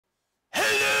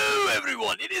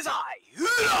everyone, it is I,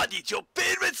 Raditz, your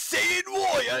favorite Saiyan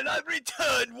warrior, and I've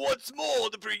returned once more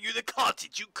to bring you the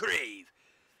content you crave.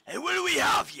 And what do we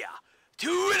have here?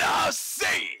 2.5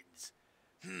 Saiyans!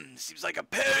 Seems like a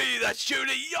parody that showed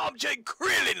a Yamcha and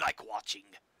Krillin like watching.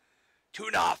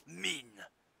 2.5 Min.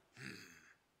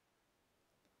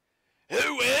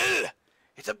 Oh well,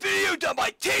 it's a video done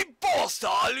by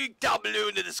TeamFourStar, link down below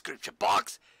in the description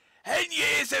box. And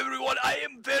yes, everyone, I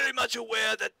am very much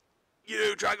aware that,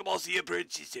 Dragon Ball Z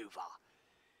Abridged is over.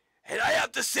 And I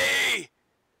have to say,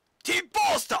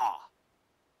 TeamFourStar,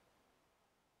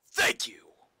 thank you.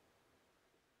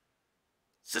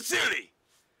 Sincerely,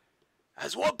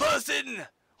 as one person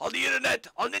on the internet,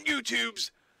 on the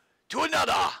YouTubes, to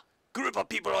another group of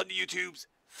people on the YouTubes,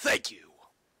 thank you.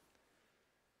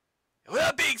 And with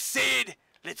that being said,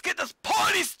 let's get this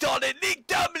party started, link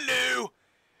down below.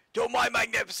 Don't mind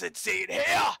magnificent scene here.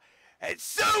 And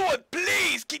someone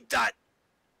please keep that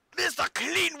Mr.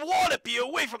 Clean Wannabe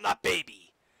away from that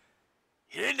baby.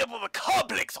 He'll end up with a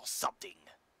complex or something.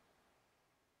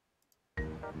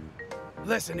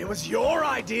 Listen, it was your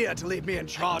idea to leave me in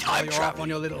charge while you're off on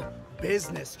your little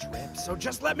business trip, so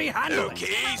just let me handle it.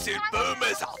 Okay, so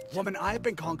boomers out. Woman, I've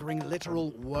been conquering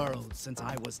literal worlds since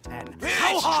I was 10.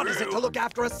 How hard is it to look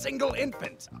after a single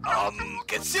infant?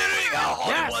 Considering how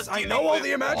hard it was. Yes, I know all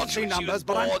the emergency numbers,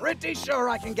 but I'm pretty sure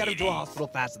I can get him to a hospital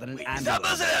faster than an ambulance. That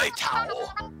wasn't a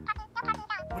towel.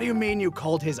 What do you mean you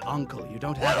called his uncle? You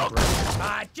don't have a brother.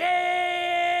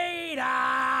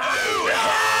 Vegeta!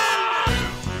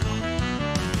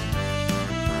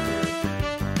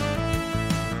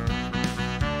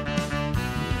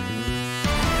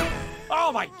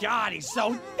 Oh my God, he's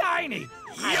so tiny!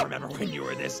 I remember when you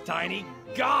were this tiny.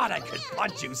 God, I could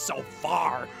punch you so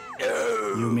far.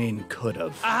 You mean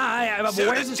could've? So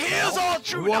where's the his tales tail? are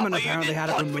true. The woman Nappa, apparently had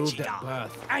it punch removed Vegeta. at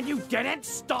birth. And you didn't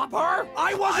stop her?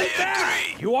 I wasn't there!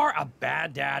 agree. You are a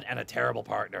bad dad and a terrible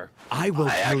partner. I will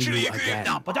I kill actually you agree with again.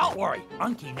 Nappa. But don't worry,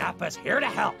 Unky Nappa's here to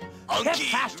help. Hit Unky?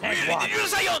 hashtag Really? one. Did you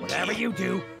say Unky? Whatever you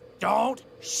do, don't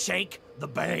shake the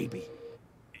baby.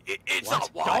 It's What?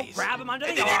 not wise. Don't grab him under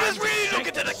And the then arm. you just really look Shake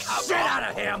into the shit camera. out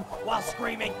of him while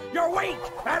screaming, "You're weak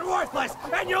and worthless,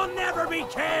 and you'll never be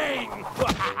king!"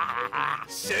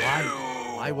 So...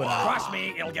 Why would I? Trust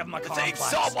me, it'll give him a It's complex.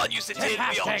 like someone used to Tip tell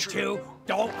me all hashtag true. 2,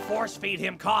 don't force feed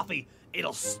him coffee.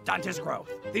 It'll stunt his growth.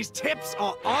 These tips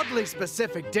are oddly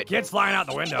specific. Kid's flying out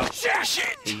the window.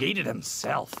 Shit! He ate it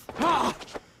himself.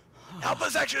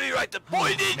 Nappa's actually right. The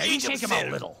boy didn't Maybe eat shake him himself.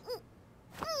 a little.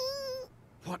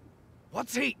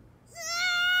 What's he?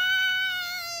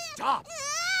 Stop!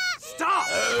 Stop!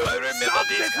 Oh, I remember Stop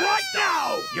this this kind of right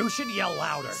stuff. now! You should yell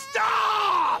louder.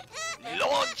 Stop!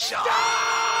 Launcher!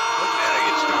 Stop!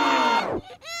 Was very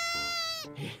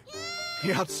instructive. He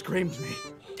outscreamed me.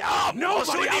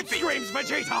 Nobody outscreams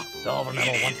Vegeta! Silver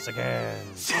medal Idiot. once again.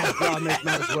 Oh, God, make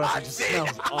matters worse. It just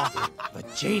smells awful.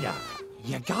 Vegeta,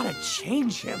 you gotta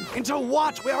change him. Into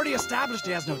what? We already established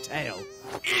he has no tail.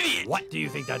 Idiot! What do you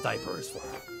think that diaper is for?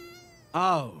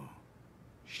 Oh.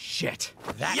 Shit.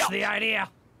 That's Yup. the idea.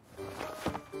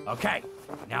 Okay,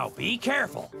 now be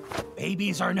careful.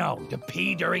 Babies are known to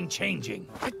pee during changing.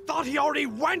 I thought he already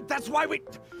went. That's why we...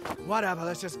 Whatever,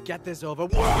 let's just get this over.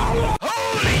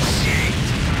 Holy shit!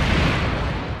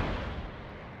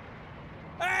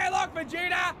 Hey, look,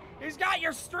 Vegeta! He's got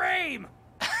your stream!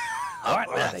 What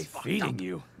are they feeding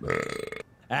you?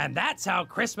 And that's how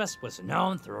Christmas was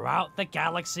known throughout the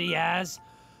galaxy as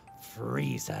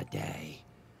Frieza Day.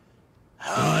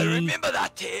 I remember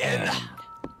that tale. And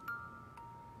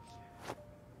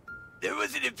There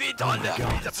was an event on the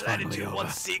it's Planet finally over.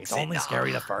 216. it's only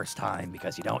scary the first time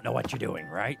because you don't know what you're doing,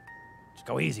 right? Just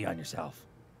go easy on yourself.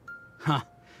 Huh.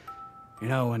 You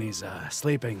know, when he's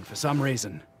sleeping, for some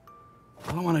reason,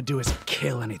 all I want to do is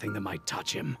kill anything that might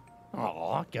touch him.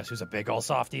 Aw, guess who's a big ol'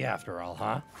 softy after all,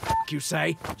 huh? You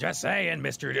say? Just saying,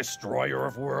 Mr. Destroyer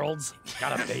of Worlds.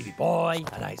 Got a baby boy,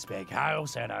 a nice big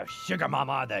house, and a sugar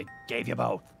mama that gave you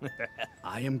both.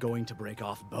 I am going to break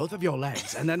off both of your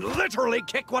legs and then literally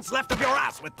kick what's left of your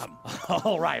ass with them.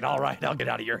 all right, I'll get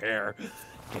out of your hair.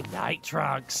 Good night,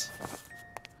 Trunks.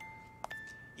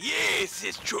 Yes,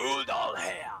 it's true doll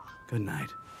hair. Good night.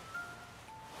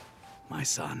 My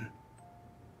son.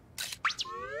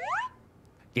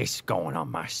 This is going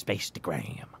on my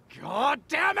Spacegram. God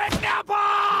damn it,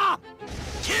 Nappa!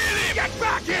 Kill him! Get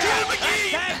back here! Kill him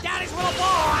again! Hashtag Daddy's little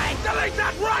boy! Delete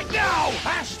that right now!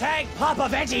 Hashtag Papa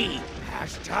Veggie!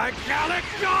 Hashtag Gallic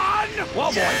Gun!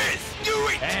 Well, boy. Yes, do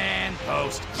it! And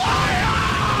post.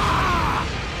 Fire!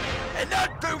 And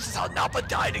that boosts how Nappa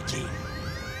died again.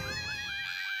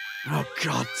 Oh,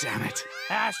 God damn it.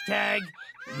 Hashtag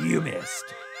you missed.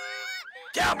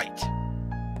 Damn it!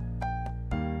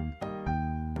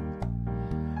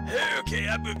 Okay,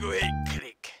 I'm gonna go ahead and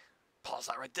click. Pause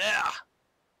that right there.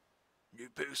 New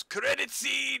post-credit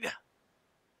scene.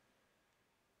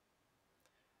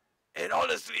 And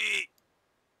honestly,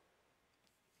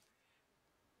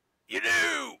 you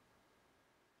know,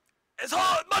 as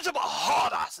much of a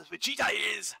hard ass as Vegeta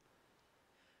is,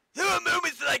 there are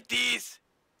moments like these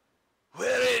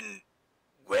wherein,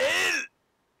 well,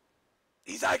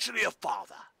 he's actually a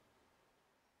father.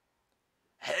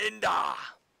 And,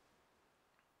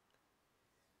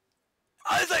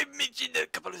 as I mentioned a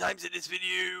couple of times in this video,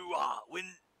 when,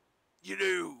 you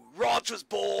know, Raj was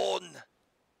born,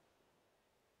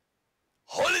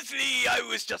 honestly, I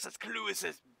was just as clueless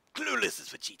as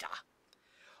Vegeta.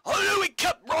 Although he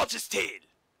kept Raj's tail.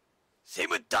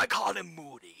 Same with Daikon and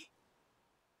Moody.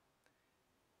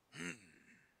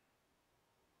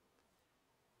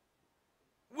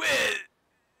 Well,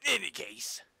 in any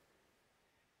case,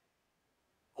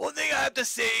 one thing I have to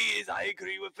say is I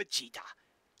agree with Vegeta.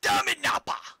 Damn it,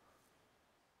 Nappa!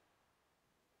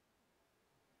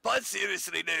 But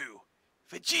seriously, no.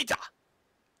 Vegeta,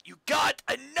 you got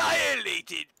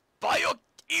annihilated by your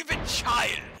even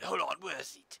child. Hold on, where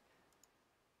is it?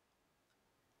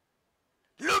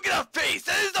 Look at her face!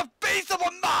 That is the face of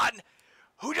a man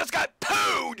who just got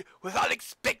pwned without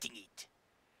expecting it.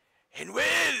 And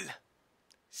well,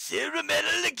 silver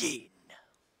medal again.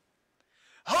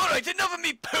 Alright, enough of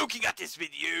me poking at this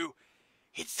video.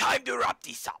 It's time to wrap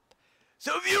this up.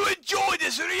 So if you enjoyed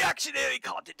this reactionary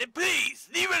content, then please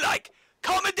leave a like,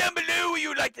 comment down below what you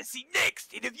would like to see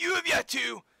next, and if you have yet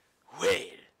to,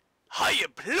 well, I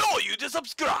implore you to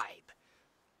subscribe.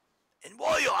 And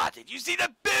while you're at it, you see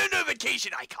the bell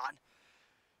notification icon?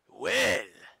 Well,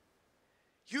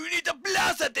 you need to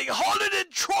blast that thing harder than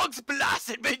Trunks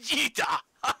blasted Vegeta.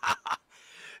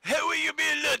 That way you'll be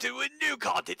alerted when new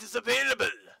content is available.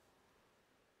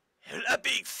 And that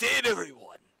being said,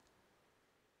 everyone,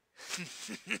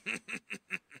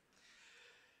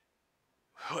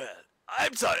 well,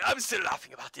 I'm sorry, I'm still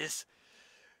laughing about this.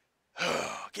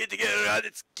 Get together,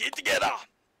 Raditz, get together.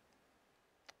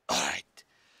 Alright,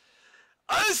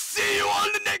 I'll see you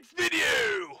on the next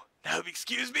video. Now,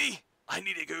 excuse me, I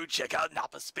need to go check out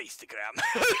Nappa's Spacetagram.